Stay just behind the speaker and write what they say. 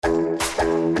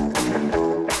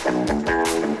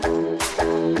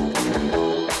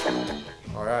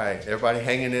Everybody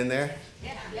hanging in there?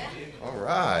 Yeah. All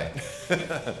right.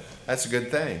 That's a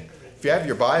good thing. If you have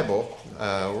your Bible,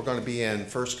 we're going to be in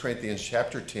 1 Corinthians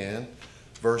chapter 10,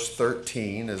 verse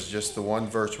 13 is just the one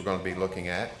verse we're going to be looking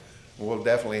at. We'll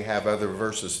definitely have other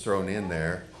verses thrown in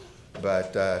there.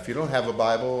 But if you don't have a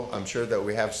Bible, I'm sure that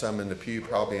we have some in the pew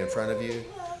probably in front of you.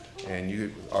 And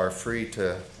you are free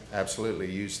to absolutely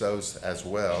use those as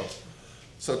well.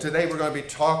 So today we're going to be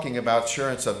talking about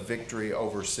assurance of victory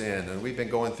over sin. And we've been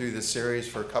going through this series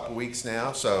for a couple weeks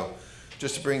now. So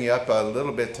just to bring you up a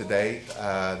little bit today,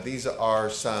 these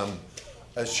are some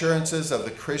assurances of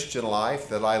the Christian life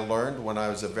that I learned when I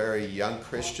was a very young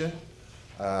Christian.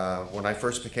 When I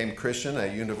first became Christian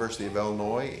at University of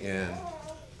Illinois in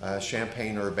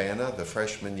Champaign-Urbana, the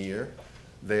freshman year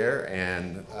there.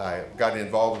 And I got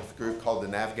involved with a group called the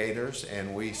Navigators,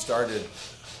 and we started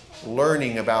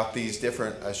learning about these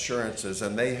different assurances,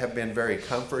 and they have been very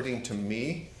comforting to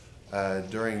me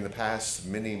during the past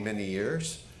many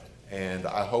years, and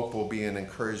I hope will be an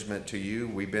encouragement to you.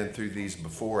 We've been through these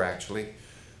before actually,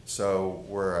 so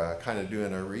we're kind of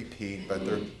doing a repeat, but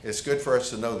it's good for us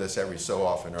to know this every so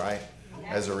often, right?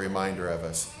 As a reminder of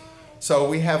us. So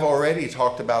we have already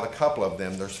talked about a couple of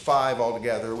them. There's 5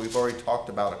 altogether. We've already talked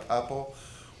about a couple.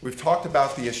 We've talked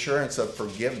about the assurance of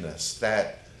forgiveness,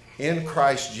 that in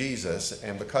Christ Jesus,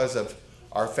 and because of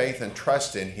our faith and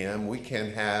trust in Him, we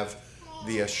can have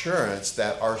the assurance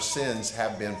that our sins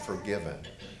have been forgiven.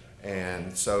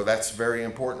 And so that's a very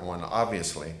important one,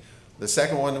 obviously. The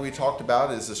second one that we talked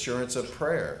about is assurance of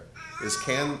prayer.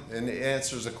 And it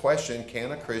answers a question,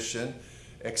 can a Christian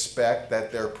expect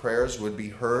that their prayers would be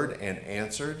heard and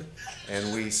answered?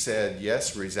 And we said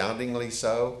yes, resoundingly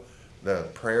so. The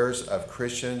prayers of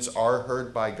Christians are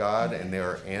heard by God and they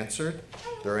are answered.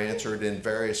 They're answered in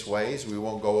various ways. We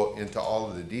won't go into all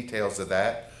of the details of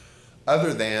that.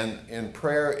 Other than in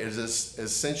prayer, it is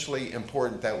essentially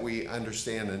important that we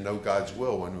understand and know God's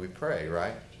will when we pray,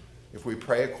 right? If we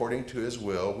pray according to His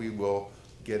will, we will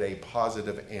get a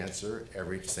positive answer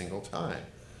every single time.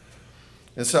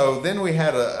 And so then we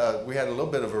had a little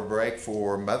bit of a break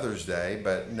for Mother's Day,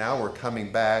 but now we're coming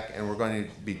back and we're going to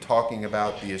be talking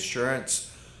about the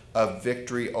assurance of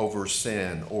victory over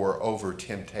sin or over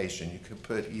temptation. You could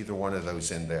put either one of those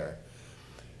in there.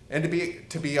 And to be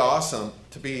totally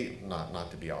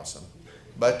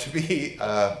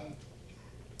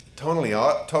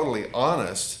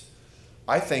honest,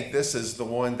 I think this is the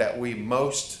one that we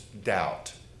most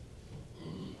doubt.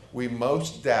 We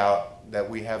most doubt that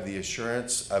we have the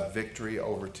assurance of victory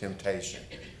over temptation.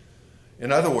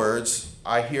 In other words,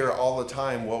 I hear all the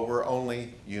time, well, we're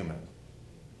only human,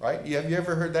 right? Have you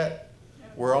ever heard that?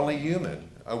 We're only human.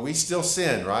 We still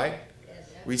sin, right?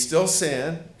 We still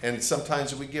sin, and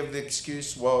sometimes we give the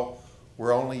excuse, well,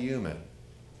 we're only human.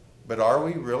 But are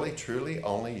we really, truly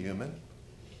only human?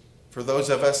 For those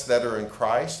of us that are in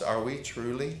Christ, are we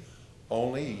truly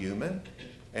only human?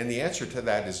 And the answer to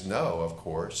that is no, of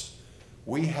course.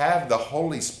 We have the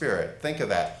Holy Spirit. Think of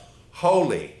that.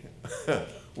 Holy.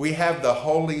 We have the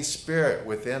Holy Spirit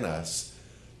within us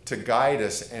to guide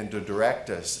us and to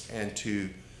direct us and to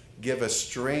give us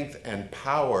strength and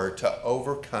power to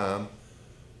overcome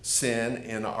sin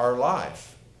in our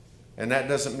life. And that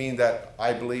doesn't mean that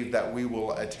I believe that we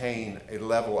will attain a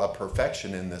level of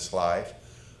perfection in this life.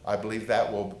 I believe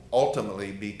that will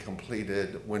ultimately be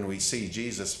completed when we see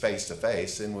Jesus face to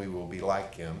face, and we will be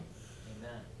like Him.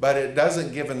 But it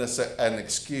doesn't give us an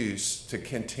excuse to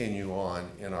continue on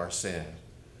in our sin.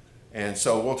 And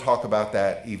so we'll talk about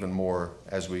that even more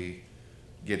as we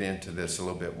get into this a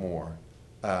little bit more.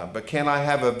 But can I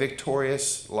have a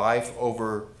victorious life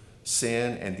over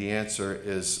sin? And the answer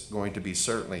is going to be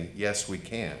certainly yes, we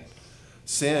can.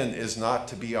 Sin is not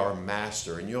to be our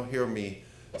master. And you'll hear me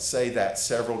say that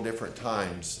several different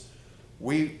times.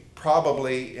 We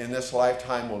probably in this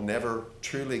lifetime will never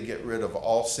truly get rid of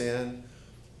all sin.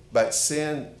 But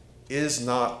sin is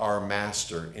not our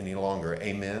master any longer.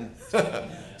 Amen?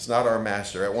 It's not our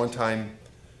master. At one time,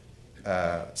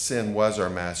 sin was our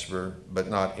master, but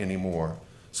not anymore.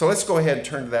 So let's go ahead and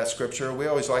turn to that scripture. We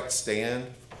always like to stand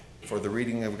for the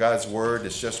reading of God's Word.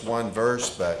 It's just one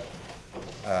verse, but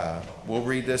we'll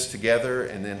read this together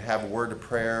and then have a word of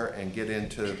prayer and get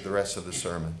into the rest of the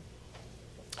sermon.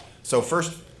 So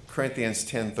 1 Corinthians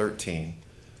 10:13.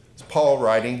 It's Paul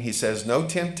writing. He says, "No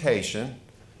temptation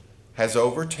has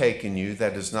overtaken you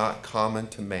that is not common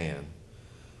to man.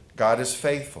 God is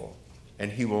faithful,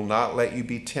 and He will not let you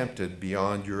be tempted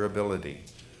beyond your ability.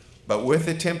 But with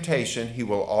the temptation, He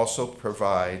will also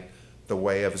provide the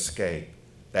way of escape,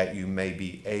 that you may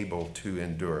be able to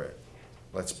endure it."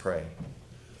 Let's pray.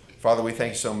 Father, we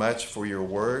thank you so much for your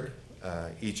word.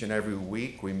 each and every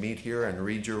week we meet here and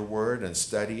read your word and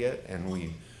study it, and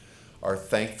we are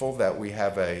thankful that we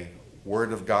have a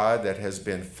word of God that has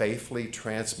been faithfully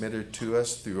transmitted to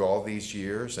us through all these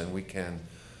years, and we can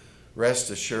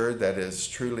rest assured that it's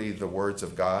truly the words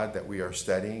of God that we are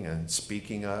studying and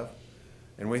speaking of.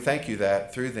 And we thank you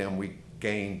that through them we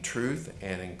gain truth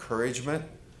and encouragement,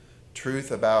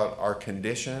 truth about our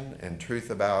condition and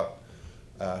truth about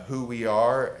who we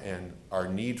are and our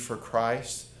need for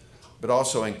Christ, but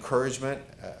also encouragement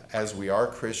as we are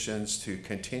Christians to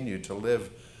continue to live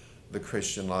the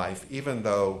Christian life, even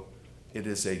though it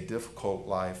is a difficult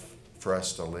life for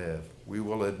us to live. We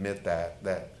will admit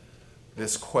that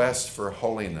this quest for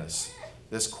holiness,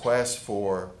 this quest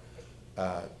for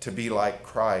to be like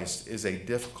Christ is a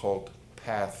difficult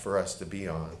path for us to be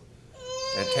on.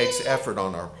 And it takes effort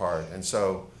on our part. And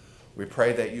so we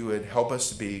pray that you would help us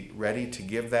to be ready to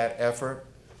give that effort,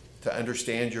 to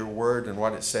understand your word and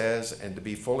what it says, and to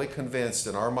be fully convinced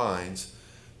in our minds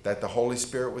that the Holy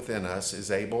Spirit within us is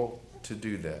able to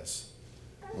do this.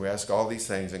 We ask all these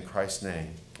things in Christ's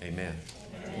name. Amen.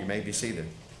 You may be seated.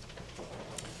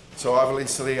 So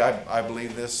obviously, I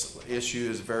believe this issue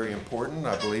is very important.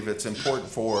 I believe it's important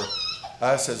for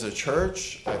us as a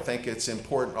church. I think it's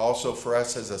important also for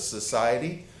us as a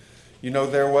society. You know,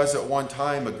 there was at one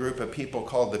time a group of people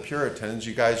called the Puritans.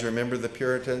 You guys remember the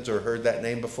Puritans or heard that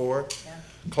name before? Yeah.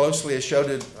 Closely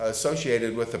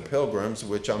associated with the Pilgrims,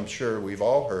 which I'm sure we've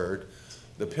all heard.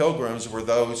 The Pilgrims were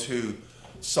those who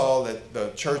saw that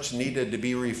the church needed to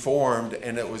be reformed,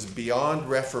 and it was beyond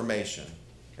reformation.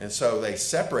 And so they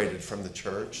separated from the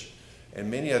church, and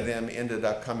many of them ended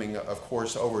up coming, of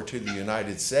course, over to the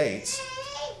United States.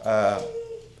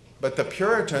 But the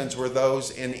Puritans were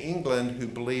those in England who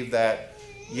believed that,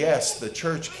 yes, the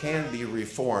church can be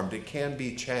reformed, it can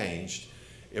be changed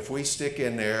if we stick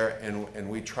in there and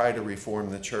we try to reform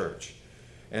the church.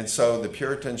 And so the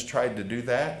Puritans tried to do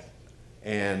that,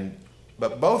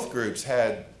 but both groups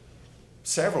had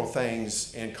several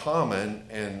things in common,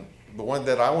 and the one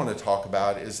that I want to talk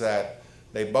about is that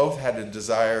they both had a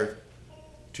desire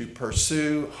to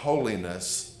pursue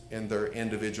holiness in their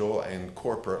individual and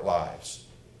corporate lives.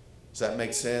 Does that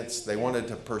make sense? They wanted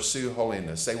to pursue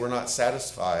holiness. They were not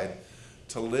satisfied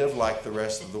to live like the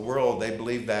rest of the world. They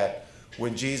believed that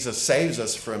when Jesus saves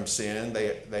us from sin,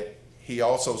 he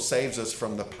also saves us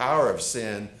from the power of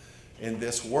sin in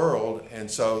this world.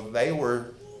 And so they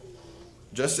were,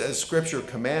 just as Scripture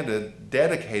commanded,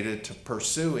 dedicated to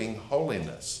pursuing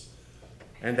holiness.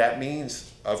 And that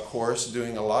means, of course,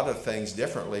 doing a lot of things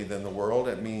differently than the world.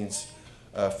 It means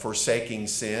forsaking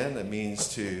sin. It means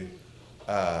to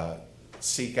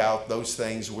seek out those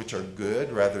things which are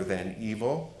good rather than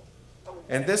evil.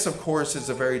 And this, of course, is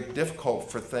a very difficult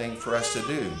thing for us to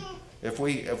do. If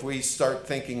we start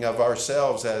thinking of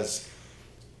ourselves as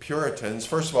Puritans,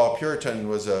 first of all, Puritan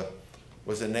was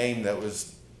a name that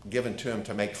was given to them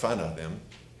to make fun of them.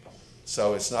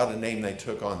 So it's not a name they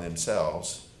took on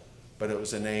themselves, but it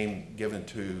was a name given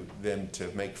to them to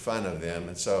make fun of them.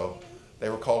 And so they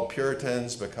were called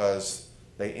Puritans because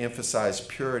they emphasized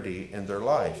purity in their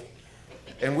life.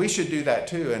 And we should do that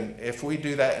too. And if we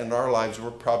do that in our lives, we're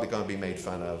probably going to be made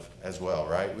fun of as well,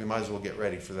 right? We might as well get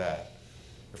ready for that.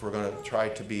 If we're going to try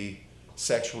to be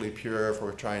sexually pure, if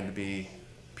we're trying to be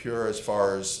pure as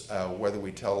far as whether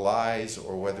we tell lies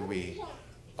or whether we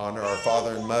honor our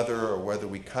father and mother or whether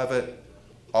we covet,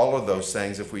 all of those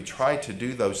things, if we try to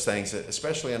do those things,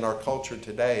 especially in our culture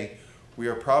today, we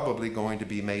are probably going to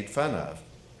be made fun of.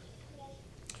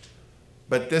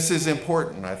 But this is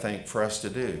important, I think, for us to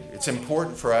do. It's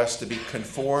important for us to be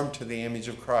conformed to the image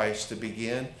of Christ, to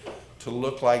begin to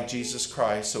look like Jesus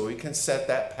Christ so we can set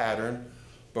that pattern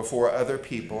before other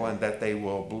people and that they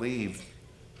will believe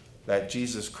that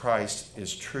Jesus Christ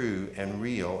is true and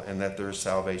real and that there is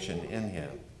salvation in him.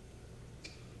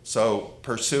 So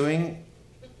pursuing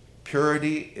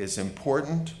purity is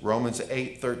important. Romans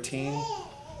 8:13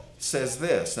 says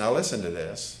this. Now listen to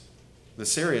this. The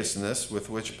seriousness with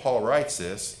which Paul writes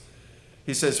this.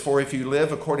 He says, "For if you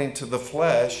live according to the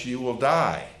flesh, you will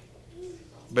die.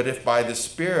 But if by the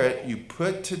Spirit you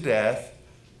put to death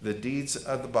the deeds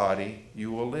of the body,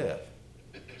 you will live."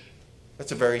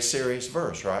 That's a very serious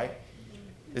verse, right?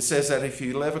 It says that if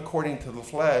you live according to the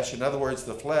flesh, in other words,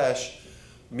 the flesh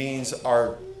means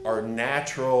our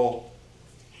natural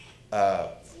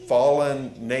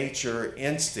fallen nature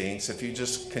instincts. If you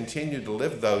just continue to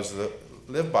live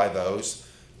by those,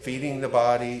 feeding the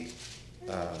body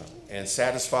and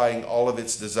satisfying all of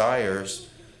its desires,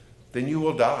 then you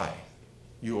will die.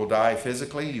 You will die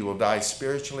physically, you will die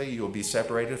spiritually, you will be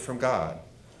separated from God.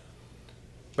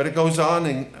 But it goes on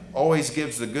and always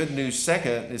gives the good news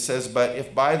second. It says, but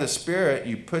if by the Spirit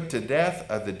you put to death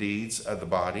of the deeds of the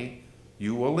body,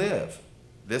 you will live.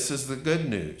 This is the good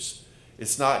news.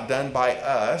 It's not done by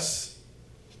us.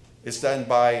 It's done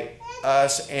by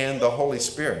us and the Holy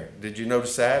Spirit. Did you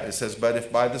notice that? It says, but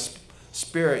if by the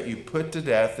Spirit you put to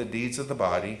death the deeds of the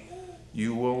body,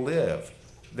 you will live.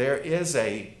 There is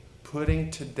a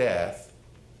putting to death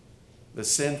the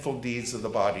sinful deeds of the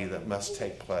body that must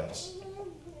take place.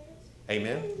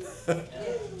 Amen?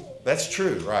 That's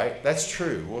true, right? That's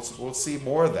true. We'll see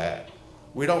more of that.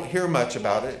 We don't hear much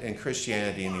about it in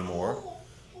Christianity anymore.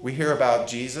 We hear about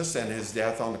Jesus and his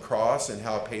death on the cross and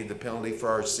how it paid the penalty for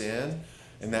our sin,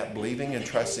 and that believing and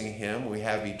trusting him, we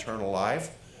have eternal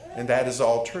life, and that is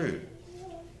all true.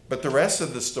 But the rest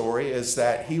of the story is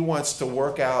that he wants to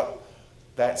work out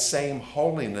that same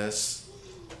holiness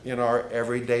in our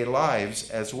everyday lives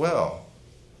as well.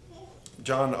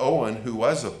 John Owen, who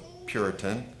was a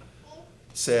Puritan,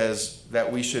 says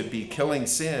that we should be killing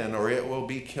sin or it will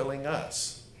be killing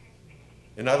us.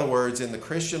 In other words, in the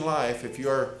Christian life, if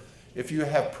you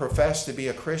have professed to be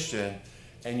a Christian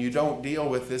and you don't deal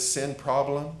with this sin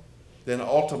problem, then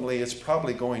ultimately it's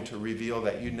probably going to reveal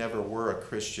that you never were a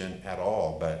Christian at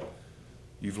all, but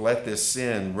you've let this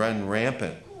sin run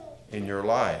rampant in your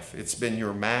life. It's been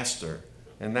your master,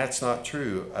 and that's not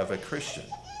true of a Christian.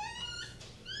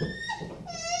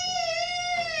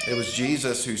 It was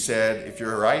Jesus who said, if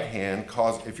your hand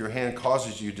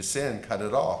causes you to sin, cut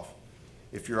it off.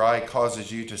 If your eye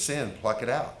causes you to sin, pluck it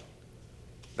out.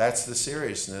 That's the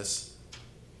seriousness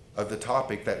of the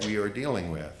topic that we are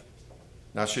dealing with.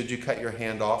 Now, should you cut your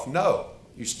hand off? No.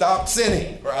 You stop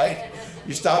sinning, right?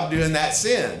 You stop doing that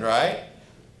sin, right?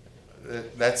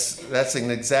 That's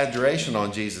an exaggeration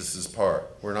on Jesus'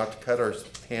 part. We're not to cut our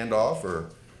hand off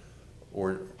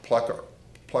or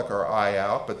pluck our eye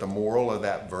out, but the moral of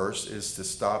that verse is to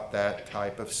stop that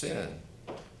type of sin.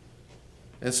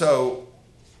 And so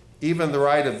even the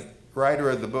writer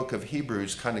of the book of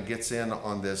Hebrews kind of gets in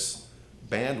on this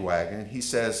bandwagon. He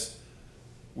says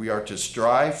we are to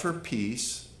strive for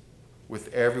peace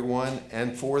with everyone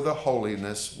and for the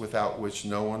holiness without which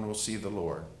no one will see the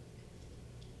Lord.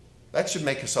 That should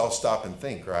make us all stop and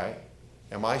think, right?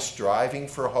 Am I striving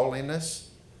for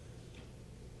holiness?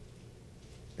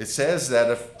 It says that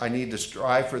if I need to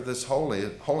strive for this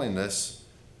holiness,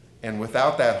 and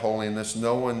without that holiness,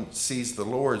 no one sees the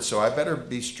Lord. So I better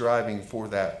be striving for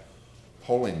that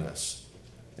holiness.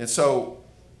 And so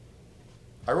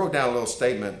I wrote down a little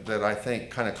statement that I think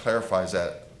kind of clarifies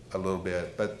that a little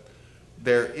bit. But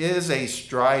there is a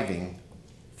striving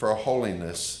for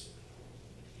holiness,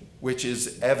 which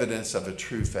is evidence of a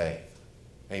true faith.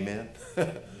 Amen?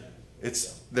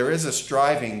 There is a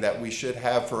striving that we should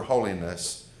have for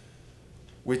holiness,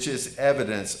 which is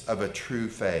evidence of a true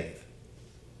faith.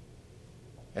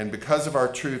 And because of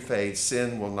our true faith,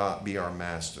 sin will not be our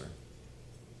master.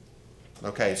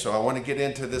 Okay, so I want to get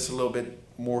into this a little bit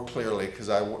more clearly because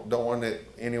I don't want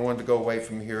anyone to go away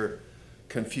from here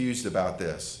confused about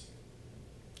this.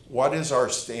 What is our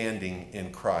standing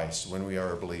in Christ when we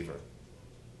are a believer?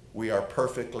 We are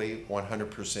perfectly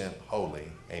 100%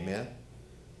 holy. Amen?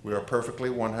 We are perfectly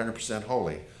 100%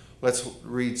 holy. Let's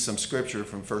read some scripture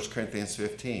from 1 Corinthians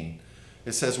 15.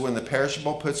 It says, when the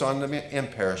perishable puts on the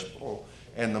imperishable,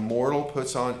 and the mortal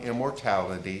puts on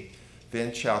immortality,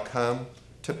 then shall come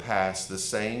to pass the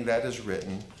saying that is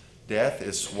written, death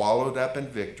is swallowed up in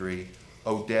victory.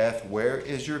 O death, where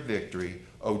is your victory?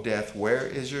 O death, where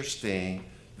is your sting?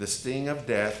 The sting of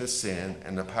death is sin,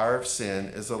 and the power of sin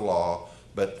is the law.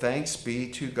 But thanks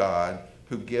be to God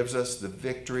who gives us the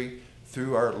victory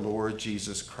through our Lord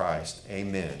Jesus Christ.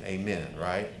 Amen. Amen,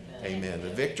 right? Amen. The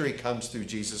victory comes through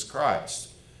Jesus Christ.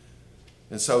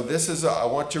 And so I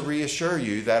want to reassure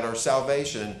you that our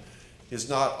salvation is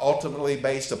not ultimately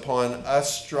based upon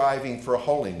us striving for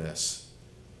holiness.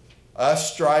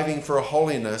 Us striving for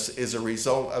holiness is a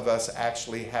result of us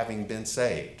actually having been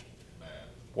saved.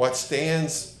 What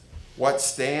stands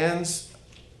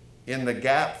in the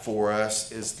gap for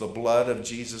us is the blood of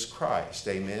Jesus Christ.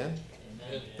 Amen?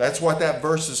 Amen. That's what that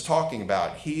verse is talking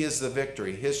about. He is the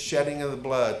victory. His shedding of the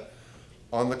blood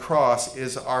on the cross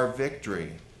is our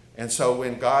victory. And so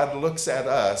when God looks at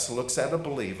us, looks at a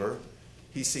believer,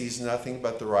 he sees nothing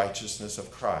but the righteousness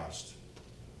of Christ.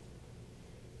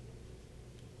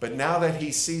 But now that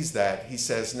he sees that, he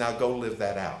says, now go live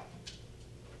that out.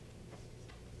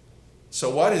 So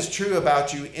what is true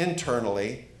about you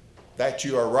internally, that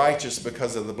you are righteous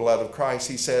because of the blood of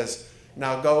Christ, he says,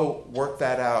 now go work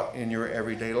that out in your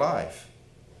everyday life.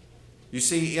 You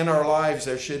see, in our lives,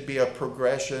 there should be a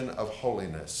progression of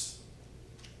holiness.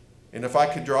 And if I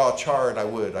could draw a chart, I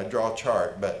would. I'd draw a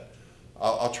chart, but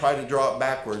I'll try to draw it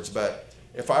backwards. But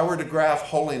if I were to graph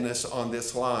holiness on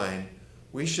this line,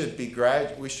 we should be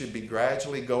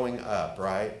gradually going up,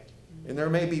 right? And there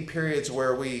may be periods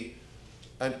where we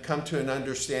come to an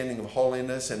understanding of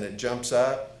holiness and it jumps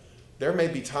up. There may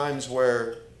be times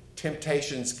where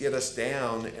temptations get us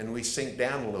down and we sink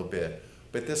down a little bit.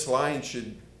 But this line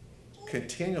should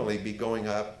continually be going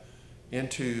up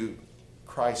into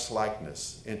Christ's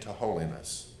likeness, into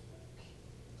holiness.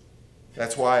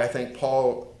 That's why I think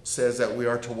Paul says that we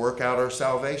are to work out our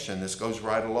salvation. This goes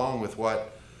right along with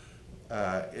what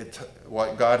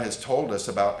God has told us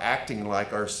about acting like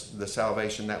the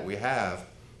salvation that we have.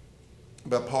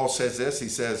 But Paul says this, he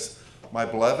says, "My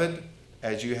beloved,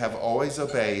 as you have always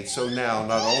obeyed, so now,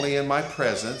 not only in my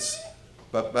presence,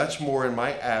 but much more in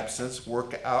my absence,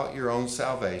 work out your own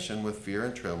salvation with fear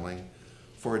and trembling,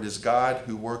 for it is God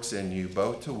who works in you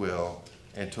both to will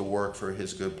and to work for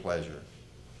his good pleasure."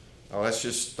 Now let's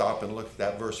just stop and look at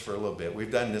that verse for a little bit.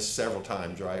 We've done this several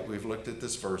times, right? We've looked at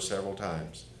this verse several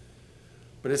times.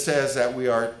 But it says that we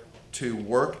are to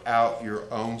work out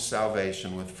your own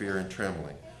salvation with fear and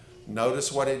trembling.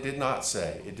 Notice what it did not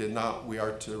say. It did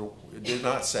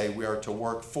not say we are to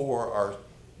work for our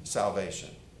salvation.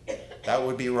 That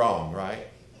would be wrong, right?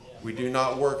 We do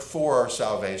not work for our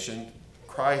salvation.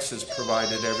 Christ has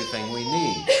provided everything we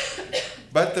need.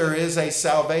 But there is a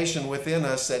salvation within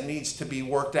us that needs to be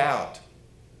worked out.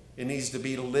 It needs to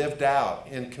be lived out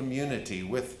in community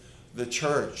with the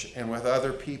church and with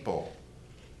other people.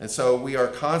 And so we are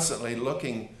constantly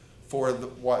looking for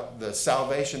the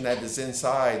salvation that is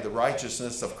inside, the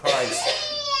righteousness of Christ,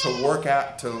 to work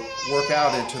out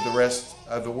into the rest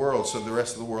of the world, so the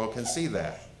rest of the world can see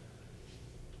that.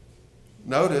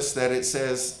 Notice that it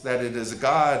says that it is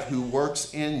God who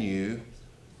works in you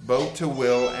both to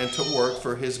will and to work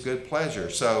for his good pleasure.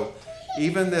 So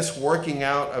even this working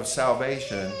out of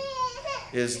salvation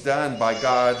is done by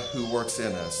God who works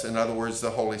in us. In other words,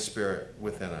 the Holy Spirit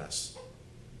within us.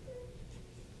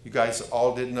 You guys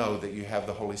all did know that you have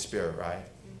the Holy Spirit, right?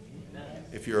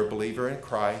 If you're a believer in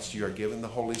Christ, you are given the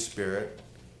Holy Spirit,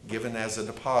 given as a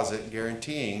deposit,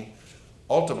 guaranteeing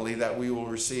ultimately that we will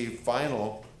receive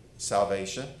final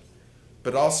salvation,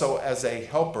 but also as a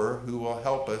helper who will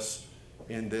help us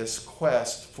in this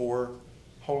quest for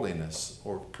holiness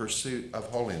or pursuit of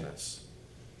holiness.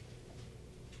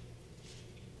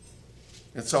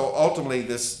 And so ultimately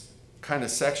this kind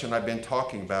of section I've been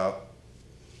talking about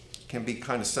can be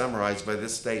kind of summarized by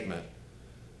this statement.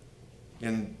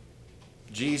 And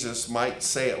Jesus might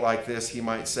say it like this. He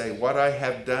might say, "What I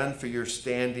have done for your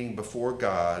standing before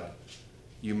God,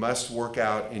 you must work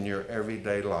out in your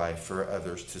everyday life for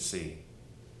others to see."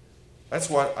 That's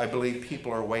what I believe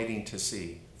people are waiting to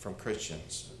see from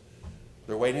Christians.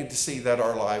 They're waiting to see that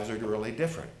our lives are really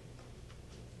different.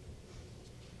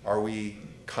 Are we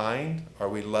kind? Are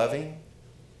we loving?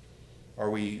 Are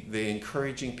we the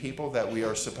encouraging people that we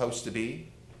are supposed to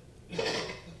be?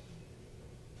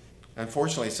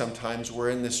 Unfortunately, sometimes we're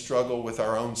in this struggle with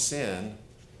our own sin,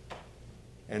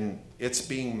 and it's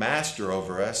being master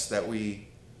over us that we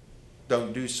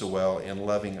don't do so well in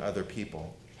loving other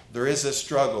people. There is a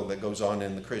struggle that goes on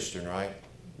in the Christian, right,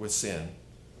 with sin.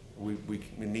 We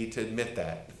need to admit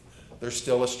that. There's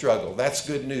still a struggle. That's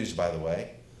good news, by the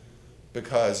way,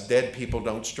 because dead people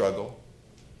don't struggle.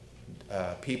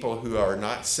 People who are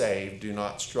not saved do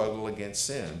not struggle against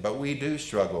sin, but we do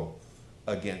struggle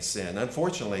against sin.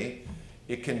 Unfortunately,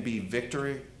 it can be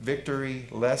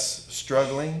victory-less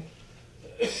struggling.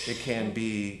 It can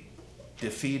be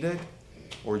defeated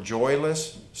or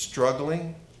joyless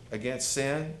struggling against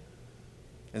sin.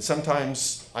 And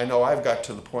sometimes I know I've got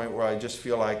to the point where I just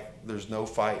feel like there's no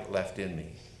fight left in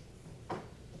me.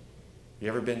 You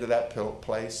ever been to that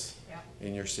place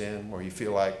in your sin where you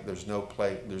feel like there's no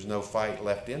fight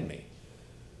left in me?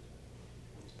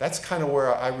 That's kind of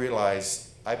where I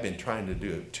realize I've been trying to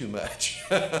do it too much.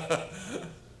 I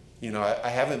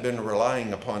haven't been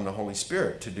relying upon the Holy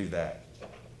Spirit to do that.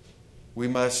 We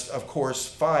must, of course,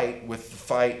 fight with the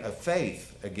fight of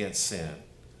faith against sin.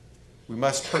 We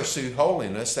must pursue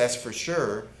holiness, that's for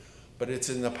sure, but it's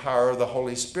in the power of the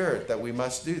Holy Spirit that we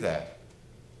must do that.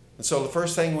 And so the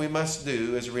first thing we must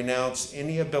do is renounce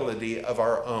any ability of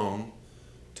our own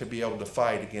to be able to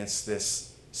fight against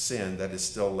this sin that is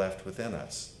still left within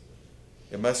us.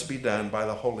 It must be done by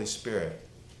the Holy Spirit.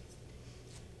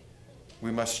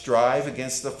 We must strive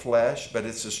against the flesh, but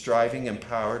it's a striving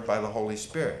empowered by the Holy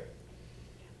Spirit.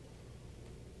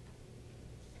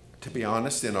 To be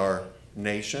honest, in our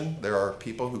nation, there are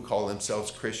people who call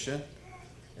themselves Christian,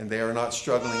 and they are not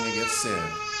struggling against sin.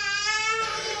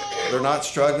 They're not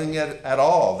struggling at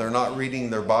all. They're not reading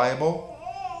their Bible.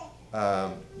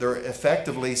 They're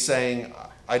effectively saying,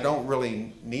 I don't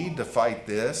really need to fight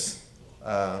this.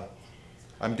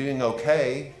 I'm doing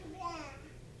okay.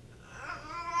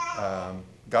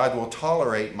 God will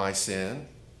tolerate my sin.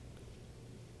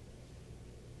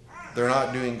 They're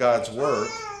not doing God's work.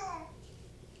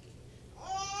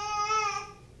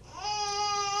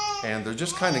 And they're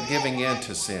just kind of giving in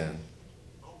to sin.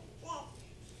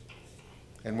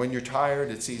 And when you're tired,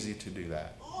 it's easy to do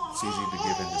that. It's easy to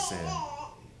give in to sin.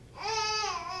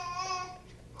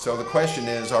 So the question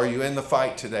is, are you in the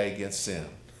fight today against sin?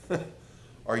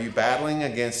 Are you battling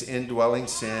against indwelling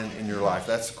sin in your life?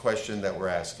 That's the question that we're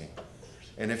asking.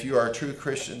 And if you are a true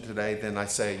Christian today, then I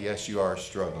say, yes, you are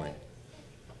struggling.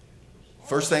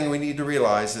 First thing we need to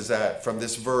realize is that from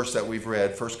this verse that we've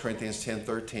read, 1 Corinthians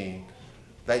 10:13,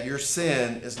 that your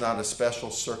sin is not a special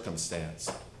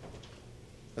circumstance.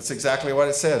 That's exactly what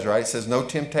it says, right? It says, no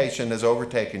temptation has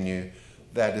overtaken you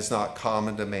that is not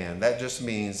common to man. That just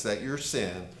means that your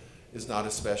sin is not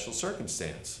a special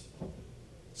circumstance.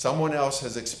 Someone else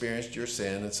has experienced your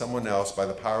sin, and someone else, by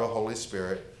the power of the Holy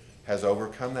Spirit, has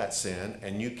overcome that sin,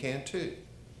 and you can too.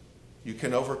 You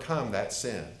can overcome that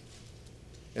sin.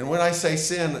 And when I say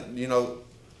sin,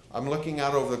 I'm looking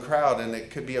out over the crowd, and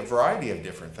it could be a variety of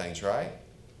different things, right?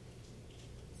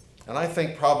 And I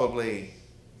think probably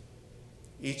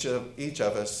each of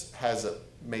us has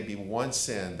maybe one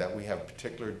sin that we have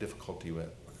particular difficulty with.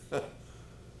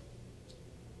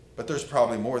 But there's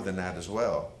probably more than that as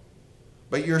well.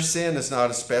 But your sin is not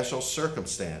a special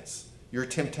circumstance. Your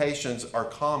temptations are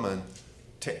common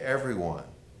to everyone.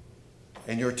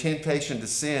 And your temptation to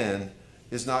sin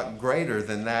is not greater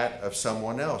than that of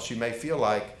someone else. You may feel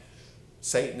like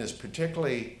Satan is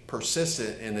particularly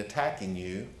persistent in attacking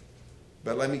you,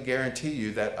 but let me guarantee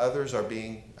you that others are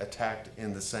being attacked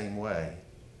in the same way,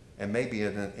 and maybe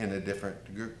in a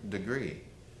different degree.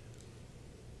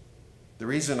 The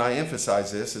reason I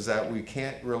emphasize this is that we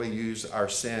can't really use our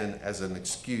sin as an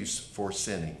excuse for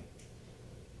sinning.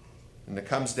 And it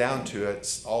comes down to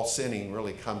it, all sinning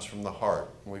really comes from the heart.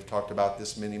 And we've talked about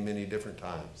this many, many different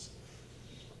times.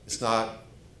 It's not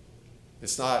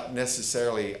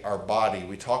necessarily our body.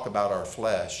 We talk about our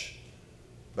flesh,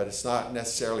 but it's not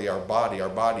necessarily our body. Our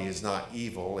body is not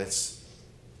evil. It's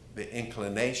the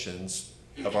inclinations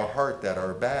of our heart that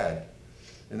are bad.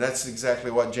 And that's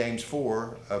exactly what James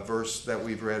 4, a verse that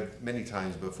we've read many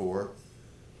times before,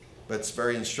 but it's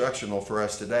very instructional for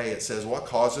us today. It says, what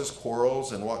causes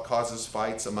quarrels and what causes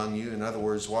fights among you? In other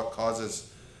words, what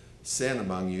causes sin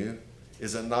among you?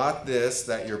 Is it not this,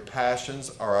 that your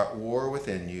passions are at war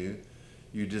within you?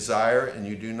 You desire and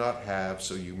you do not have,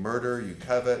 so you murder, you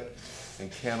covet, and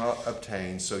cannot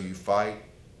obtain, so you fight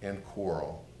and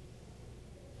quarrel.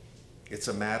 It's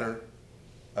a matter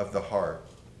of the heart.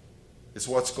 It's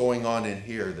what's going on in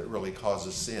here that really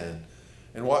causes sin.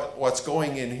 And what's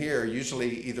going in here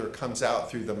usually either comes out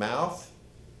through the mouth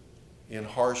in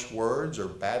harsh words or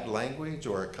bad language,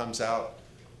 or it comes out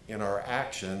in our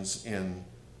actions in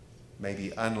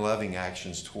maybe unloving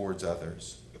actions towards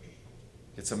others.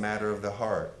 It's a matter of the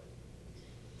heart.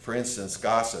 For instance,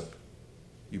 gossip.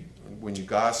 When you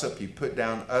gossip, you put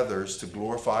down others to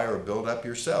glorify or build up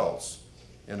yourselves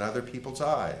in other people's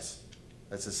eyes.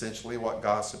 That's essentially what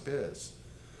gossip is.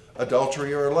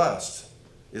 Adultery or lust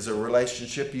is a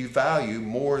relationship you value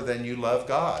more than you love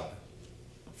God.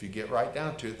 If you get right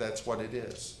down to it, that's what it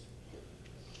is.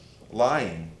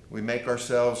 Lying, we make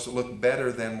ourselves look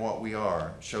better than what we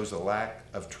are, shows a lack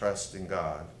of trust in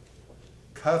God.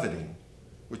 Coveting,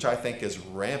 which I think is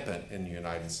rampant in the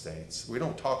United States. We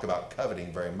don't talk about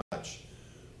coveting very much.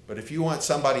 But if you want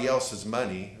somebody else's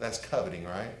money, that's coveting,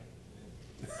 right?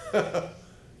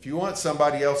 If you want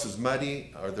somebody else's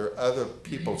money or their other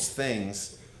people's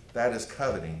things, that is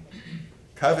coveting.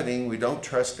 Coveting, we don't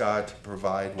trust God to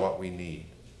provide what we need.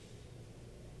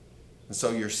 And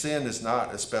so your sin is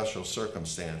not a special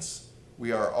circumstance.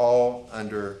 We are all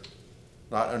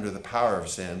not under the power of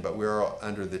sin, but we are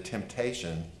under the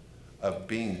temptation of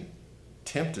being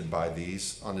tempted by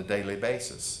these on a daily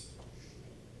basis.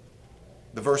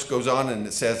 The verse goes on and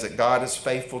it says that God is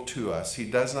faithful to us. He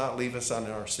does not leave us in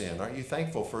our sin. Aren't you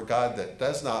thankful for God that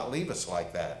does not leave us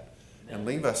like that and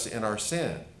leave us in our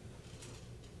sin?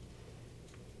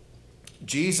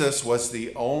 Jesus was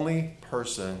the only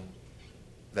person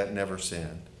that never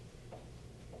sinned.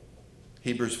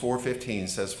 Hebrews 4:15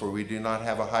 says, for we do not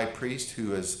have a high priest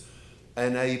who is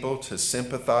unable to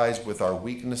sympathize with our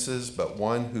weaknesses, but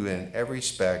one who in every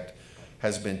respect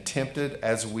has been tempted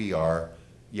as we are,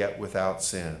 yet without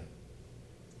sin.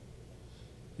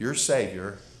 Your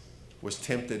Savior was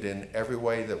tempted in every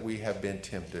way that we have been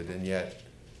tempted, and yet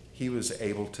he was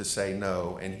able to say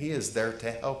no, and he is there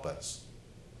to help us.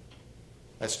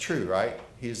 That's true, right?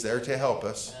 He is there to help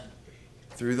us.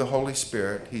 Through the Holy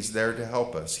Spirit, he's there to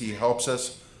help us. He helps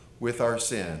us with our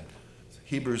sin.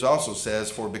 Hebrews also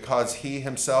says, for because he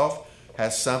himself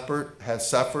has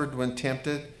suffered when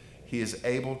tempted, he is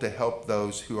able to help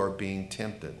those who are being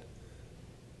tempted.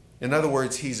 In other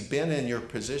words, he's been in your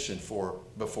position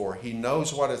before. He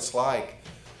knows what it's like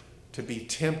to be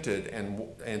tempted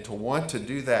and to want to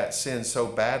do that sin so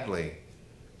badly,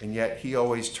 and yet he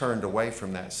always turned away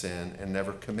from that sin and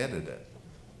never committed it.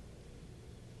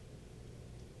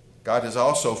 God is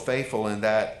also faithful in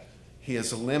that he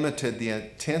has limited the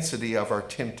intensity of our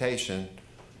temptation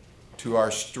to our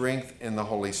strength in the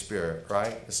Holy Spirit,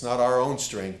 right? It's not our own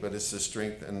strength, but it's the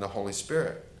strength in the Holy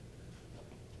Spirit.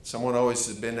 Someone always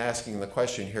has been asking the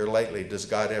question here lately, does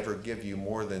God ever give you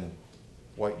more than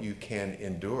what you can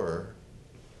endure?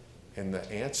 And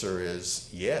the answer is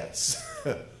yes.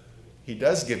 He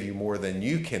does give you more than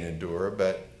you can endure,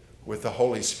 but with the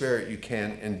Holy Spirit you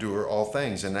can endure all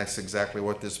things. And that's exactly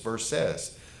what this verse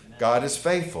says. Amen. God is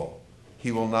faithful.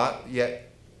 He will not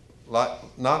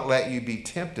let you be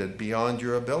tempted beyond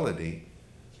your ability,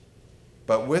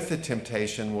 but with the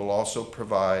temptation will also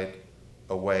provide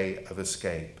a way of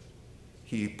escape.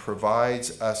 He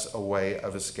provides us a way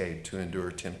of escape to endure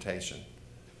temptation.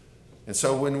 And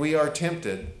so when we are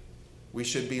tempted, we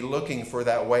should be looking for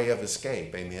that way of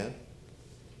escape. Amen?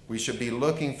 We should be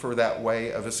looking for that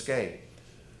way of escape.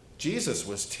 Jesus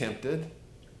was tempted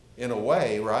in a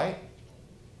way, right?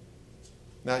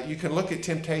 Now, you can look at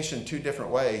temptation two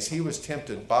different ways. He was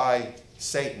tempted by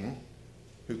Satan,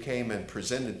 who came and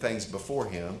presented things before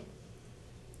him.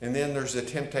 And then there's a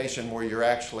temptation where you're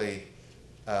actually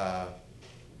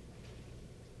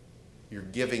you're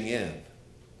giving in.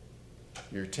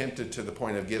 You're tempted to the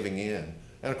point of giving in.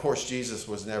 And of course, Jesus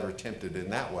was never tempted in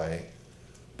that way.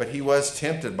 But he was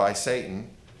tempted by Satan.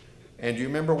 And do you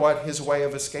remember what his way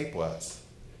of escape was?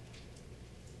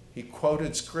 He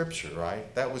quoted Scripture,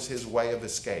 right? That was his way of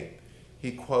escape.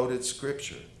 He quoted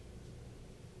Scripture.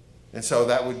 And so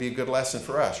that would be a good lesson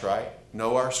for us, right?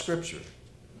 Know our Scripture.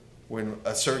 When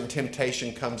a certain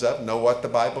temptation comes up, know what the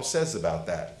Bible says about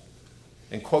that.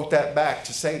 And quote that back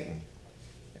to Satan.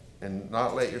 And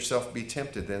not let yourself be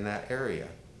tempted in that area.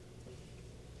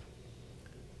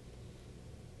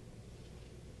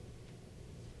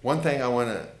 One thing I want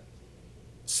to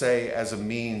say as a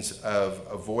means of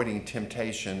avoiding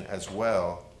temptation as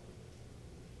well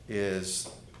is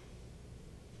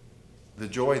the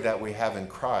joy that we have in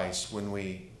Christ when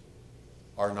we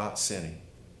are not sinning.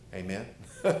 Amen?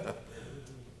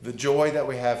 The joy that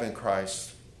we have in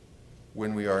Christ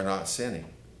when we are not sinning.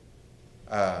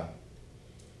 I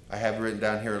have written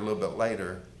down here a little bit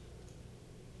later,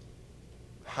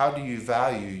 how do you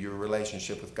value your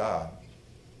relationship with God?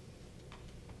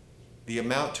 The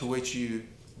amount to which you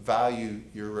value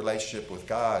your relationship with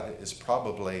God is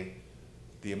probably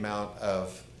the amount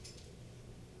of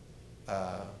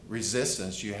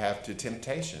resistance you have to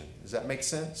temptation. Does that make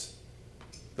sense?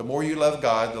 The more you love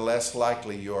God, the less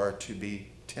likely you are to be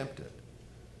tempted.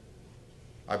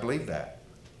 I believe that.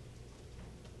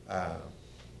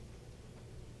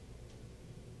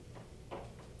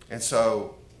 And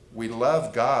so we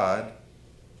love God,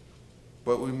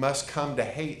 but we must come to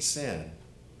hate sin.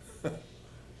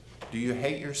 Do you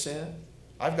hate your sin?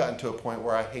 I've gotten to a point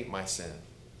where I hate my sin.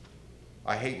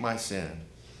 I hate my sin.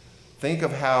 Think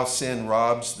of how sin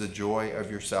robs the joy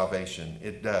of your salvation.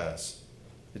 It does.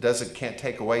 Can't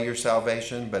take away your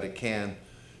salvation, but it can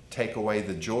take away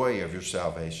the joy of your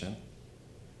salvation.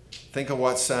 Think of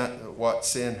what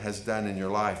sin has done in your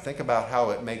life. Think about how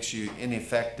it makes you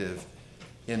ineffective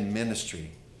in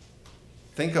ministry.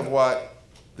 Think of what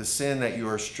the sin that you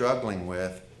are struggling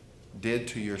with did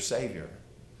to your Savior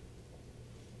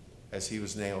as he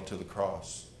was nailed to the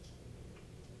cross.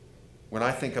 When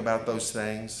I think about those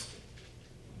things,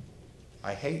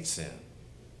 I hate sin.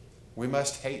 We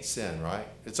must hate sin, right?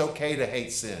 It's okay to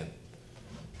hate sin.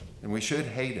 And we should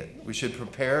hate it. We should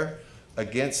prepare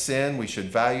against sin. We should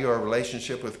value our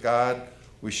relationship with God.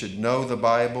 We should know the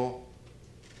Bible.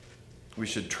 We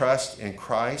should trust in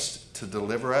Christ to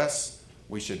deliver us.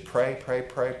 We should pray,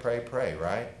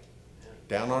 right?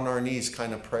 Down on our knees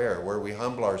kind of prayer where we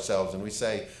humble ourselves and we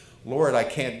say, Lord, I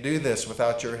can't do this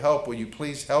without your help. Will you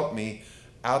please help me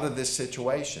out of this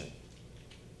situation?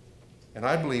 And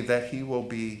I believe that he will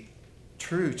be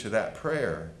true to that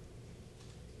prayer.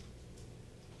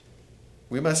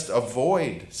 We must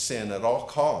avoid sin at all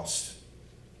costs.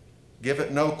 Give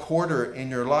it no quarter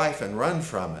in your life and run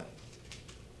from it.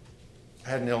 I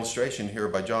had an illustration here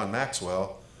by John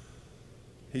Maxwell.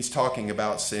 He's talking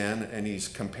about sin, and he's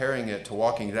comparing it to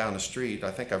walking down the street.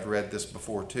 I think I've read this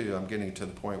before too. I'm getting to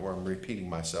the point where I'm repeating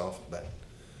myself. But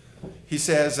he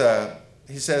says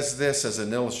this as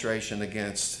an illustration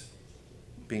against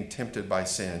being tempted by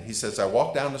sin. He says, I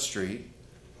walk down the street.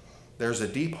 There's a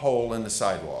deep hole in the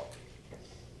sidewalk.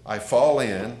 I fall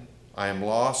in. I am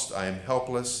lost. I am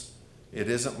helpless. It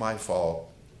isn't my fault.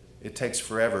 It takes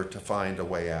forever to find a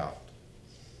way out.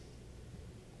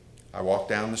 I walk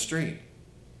down the street.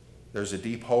 There's a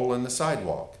deep hole in the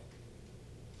sidewalk.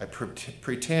 I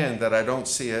pretend that I don't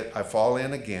see it. I fall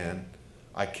in again.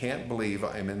 I can't believe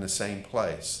I'm in the same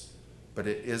place. But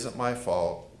it isn't my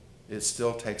fault. It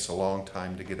still takes a long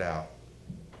time to get out.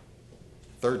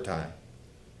 Third time.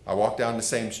 I walk down the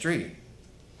same street.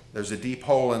 There's a deep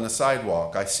hole in the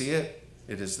sidewalk. I see it.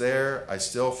 It is there. I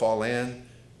still fall in.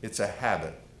 It's a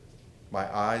habit.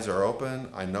 My eyes are open.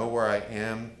 I know where I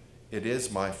am. It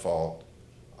is my fault.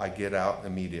 I get out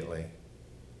immediately.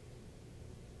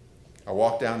 I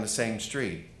walk down the same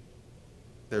street.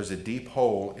 There's a deep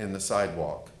hole in the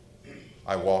sidewalk.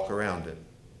 I walk around it.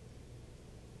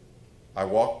 I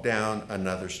walk down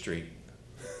another street.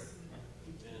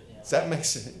 Does that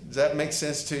make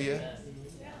sense to you?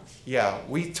 Yeah,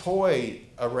 we toy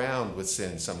around with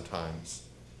sin sometimes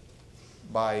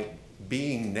by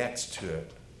being next to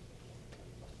it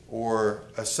or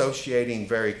associating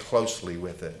very closely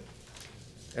with it.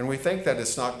 And we think that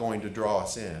it's not going to draw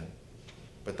us in.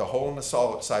 But the hole in the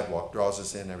sidewalk draws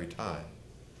us in every time.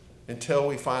 Until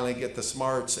we finally get the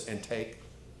smarts and take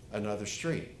another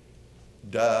street.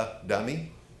 Duh,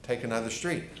 dummy. Take another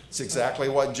street. It's exactly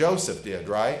what Joseph did,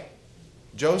 right?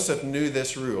 Joseph knew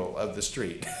this rule of the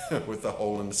street with the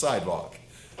hole in the sidewalk.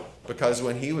 Because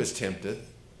when he was tempted,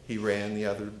 he ran the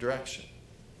other direction.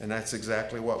 And that's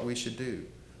exactly what we should do.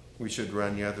 We should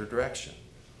run the other direction.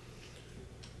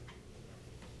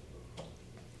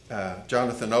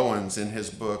 Jonathan Owens, in his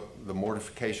book, The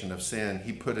Mortification of Sin,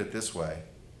 he put it this way.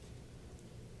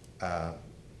 I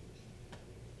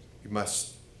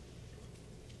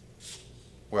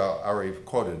already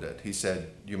quoted it. He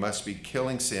said, you must be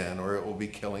killing sin or it will be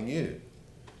killing you.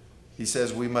 He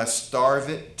says, we must starve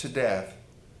it to death.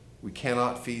 We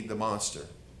cannot feed the monster.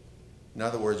 In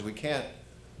other words, we can't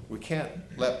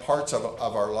let parts of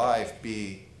our life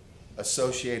be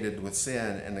associated with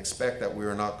sin and expect that we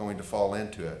are not going to fall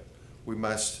into it. We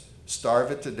must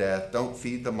starve it to death. Don't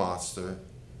feed the monster.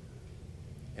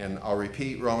 And I'll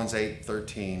repeat Romans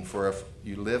 8:13, for if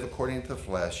you live according to the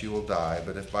flesh, you will die.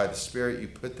 But if by the Spirit you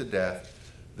put to death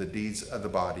the deeds of the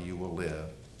body, you will live.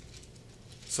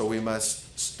 So we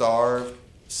must starve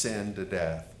sin to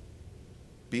death.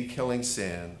 Be killing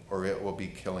sin or it will be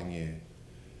killing you.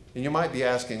 And you might be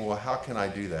asking, well, how can I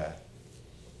do that?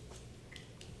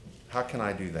 How can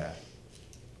I do that?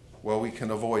 Well, we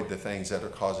can avoid the things that are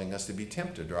causing us to be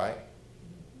tempted, right?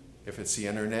 If it's the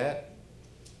internet,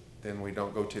 then we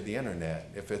don't go to the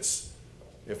internet. If it's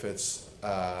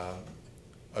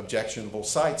objectionable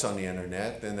sites on the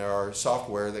internet, then there are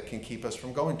software that can keep us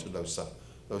from going to those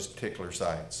particular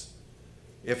sites.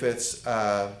 If it's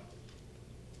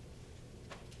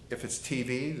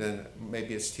TV, then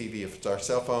maybe it's TV. If it's our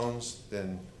cell phones,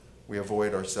 then we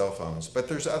avoid our cell phones. But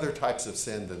there's other types of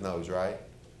sin than those, right?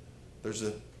 There's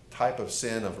a type of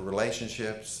sin of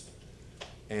relationships,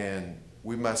 and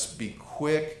we must be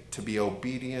quick to be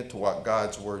obedient to what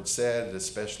God's word said,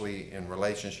 especially in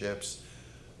relationships,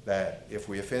 that if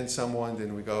we offend someone,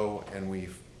 then we go and we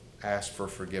ask for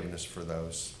forgiveness for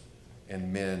those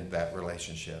and mend that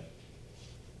relationship.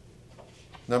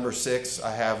 Number 6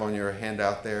 I have on your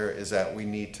handout there is that we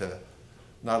need to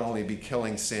not only be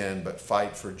killing sin, but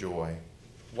fight for joy.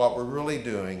 What we're really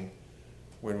doing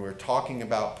when we're talking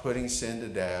about putting sin to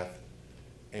death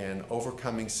and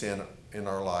overcoming sin in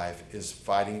our life is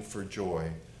fighting for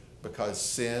joy, because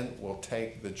sin will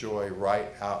take the joy right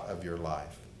out of your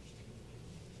life.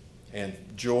 And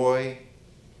joy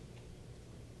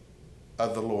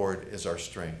of the Lord is our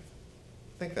strength.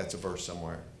 I think that's a verse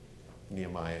somewhere,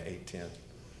 Nehemiah 8:10.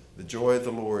 The joy of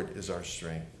the Lord is our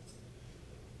strength.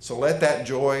 So let that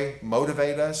joy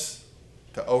motivate us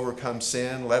to overcome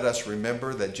sin. Let us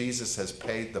remember that Jesus has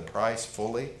paid the price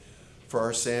fully for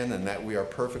our sin and that we are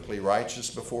perfectly righteous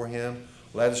before him.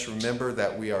 Let us remember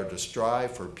that we are to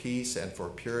strive for peace and for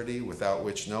purity, without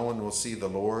which no one will see the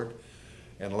Lord.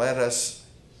 And let us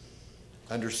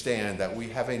understand that we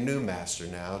have a new master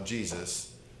now,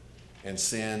 Jesus, and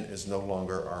sin is no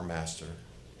longer our master.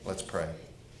 Let's pray.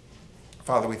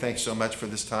 Father, we thank you so much for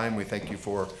this time. We thank you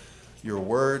for your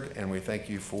word, and we thank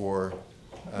you for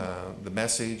the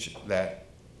message that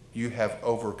you have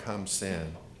overcome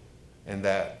sin. and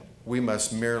that we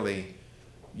must merely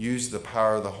use the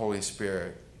power of the Holy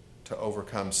Spirit to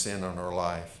overcome sin in our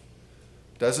life.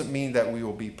 Doesn't mean that we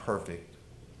will be perfect,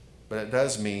 but it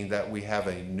does mean that we have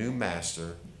a new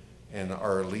master and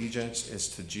our allegiance is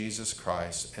to Jesus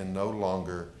Christ and no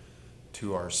longer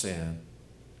to our sin.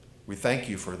 We thank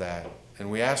you for that, and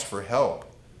we ask for help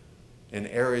in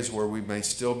areas where we may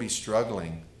still be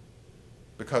struggling,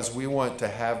 because we want to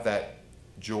have that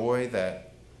joy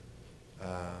that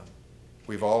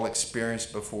we've all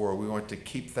experienced before. We want to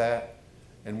keep that,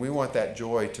 and we want that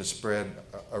joy to spread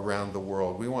around the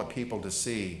world. We want people to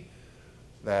see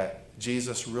that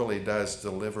Jesus really does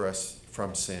deliver us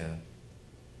from sin.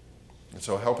 And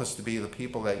so help us to be the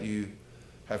people that you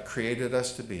have created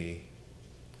us to be.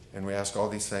 And we ask all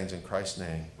these things in Christ's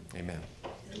name. Amen.